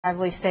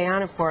Stay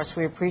on it for us.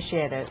 We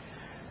appreciate it.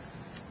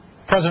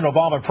 President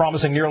Obama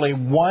promising nearly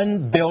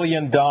 $1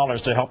 billion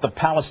to help the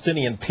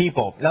Palestinian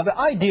people. Now, the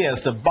idea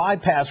is to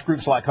bypass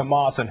groups like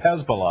Hamas and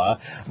Hezbollah,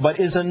 but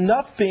is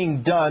enough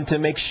being done to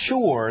make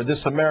sure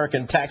this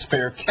American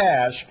taxpayer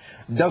cash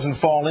doesn't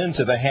fall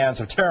into the hands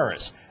of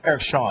terrorists?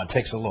 Eric Shawn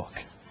takes a look.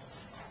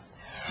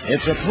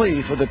 It's a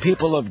plea for the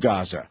people of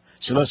Gaza,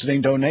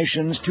 soliciting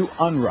donations to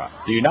UNRWA,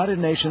 the United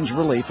Nations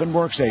Relief and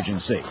Works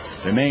Agency,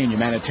 the main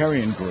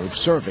humanitarian group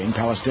serving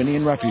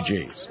Palestinian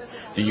refugees.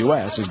 The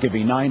U.S. is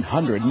giving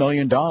 $900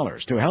 million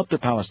to help the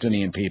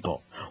Palestinian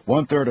people.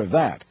 One-third of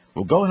that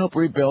will go help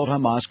rebuild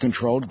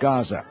Hamas-controlled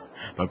Gaza.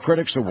 But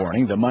critics are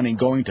warning the money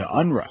going to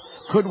UNRWA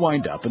could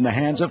wind up in the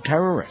hands of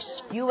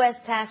terrorists. U.S.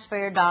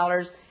 taxpayer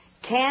dollars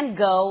can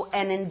go,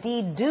 and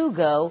indeed do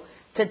go,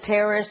 to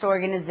terrorist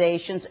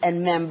organizations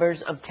and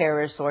members of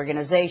terrorist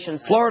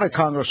organizations. Florida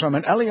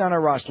Congresswoman Eliana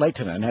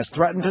Ross-Lehtinen has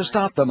threatened to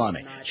stop the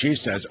money. She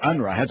says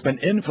UNRWA has been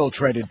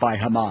infiltrated by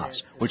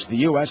Hamas, which the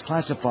U.S.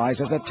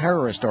 classifies as a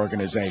terrorist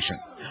organization.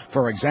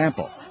 For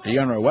example, the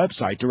UNRWA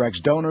website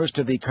directs donors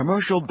to the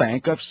Commercial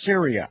Bank of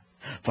Syria.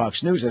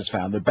 Fox News has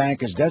found the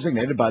bank is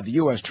designated by the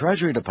U.S.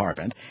 Treasury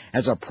Department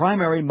as a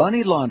primary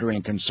money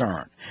laundering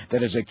concern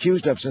that is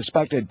accused of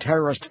suspected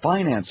terrorist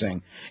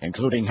financing,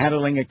 including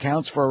handling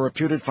accounts for a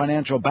reputed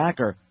financial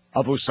backer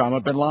of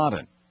Osama bin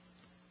Laden.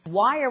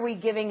 Why are we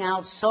giving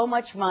out so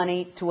much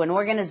money to an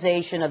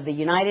organization of the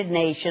United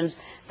Nations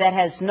that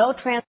has no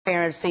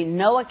transparency,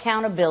 no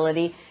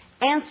accountability,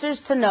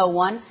 answers to no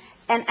one,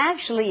 and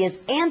actually is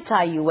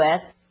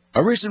anti-U.S.?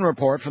 A recent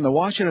report from the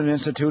Washington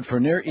Institute for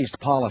Near East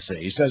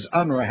Policy says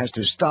UNRWA has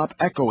to stop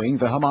echoing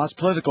the Hamas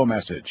political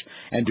message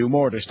and do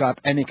more to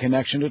stop any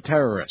connection to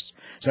terrorists,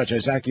 such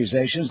as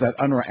accusations that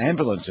UNRWA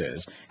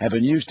ambulances have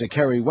been used to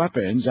carry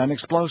weapons and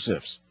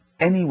explosives.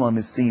 Anyone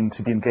is seen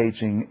to be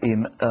engaging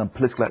in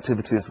political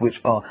activities which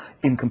are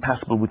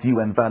incompatible with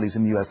UN values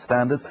and US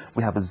standards.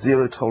 We have a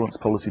zero-tolerance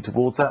policy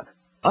towards that.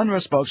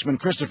 UNRWA spokesman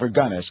Christopher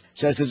Gunnis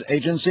says his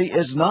agency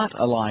is not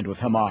aligned with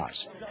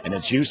Hamas, and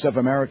its use of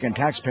American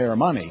taxpayer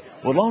money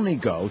will only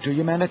go to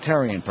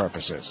humanitarian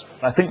purposes.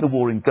 I think the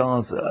war in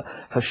Gaza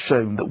has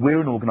shown that we're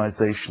an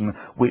organization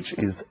which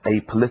is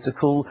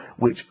apolitical,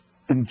 which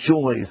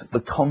enjoys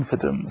the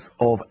confidence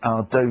of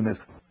our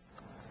donors.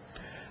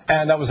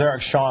 And that was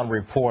Eric Shawn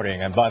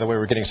reporting. And by the way,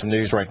 we're getting some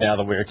news right now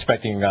that we're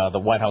expecting the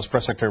White House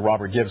Press Secretary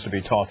Robert Gibbs to be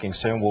talking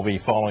soon. We'll be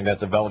following that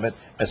development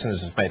as soon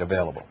as it's made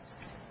available.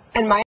 And my